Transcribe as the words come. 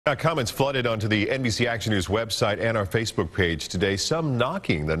Comments flooded onto the NBC Action News website and our Facebook page today, some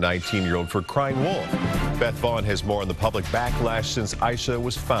knocking the 19-year-old for crying wolf. Beth Vaughn has more on the public backlash since Aisha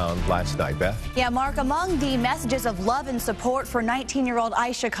was found last night. Beth? Yeah, Mark, among the messages of love and support for 19-year-old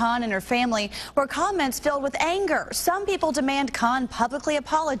Aisha Khan and her family were comments filled with anger. Some people demand Khan publicly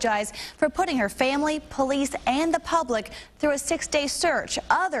apologize for putting her family, police, and the public through a 6-day search.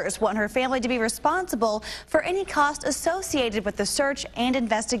 Others want her family to be responsible for any cost associated with the search and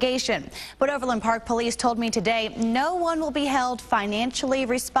investigation. But Overland Park Police told me today no one will be held financially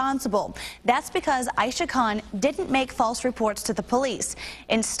responsible. That's because Aisha Khan didn't make false reports to the police.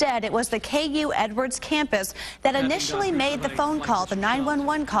 Instead, it was the KU Edwards campus that initially made the phone call, the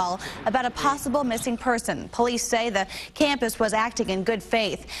 911 call, about a possible missing person. Police say the campus was acting in good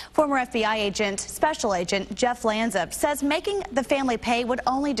faith. Former FBI Special Agent Jeff Lanza says making the family pay would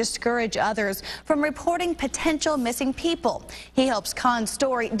only discourage others from reporting potential missing people. He hopes Khan's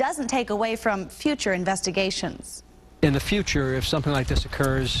story doesn't take away from future investigations. In the future, if something like this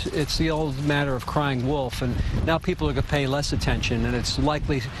occurs, it's the old matter of crying wolf, and now people are going to pay less attention, and it's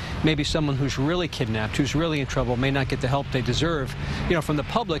likely maybe someone who's really kidnapped, who's really in trouble, may not get the help they deserve, from the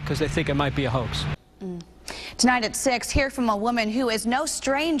public because they think it might be a hoax. Tonight at 6, hear from a woman who is no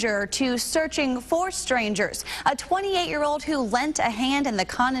stranger to searching for strangers. A 28-year-old who lent a hand in the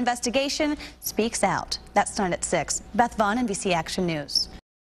Khan investigation speaks out. That's tonight at 6. Beth Vaughn, NBC Action News.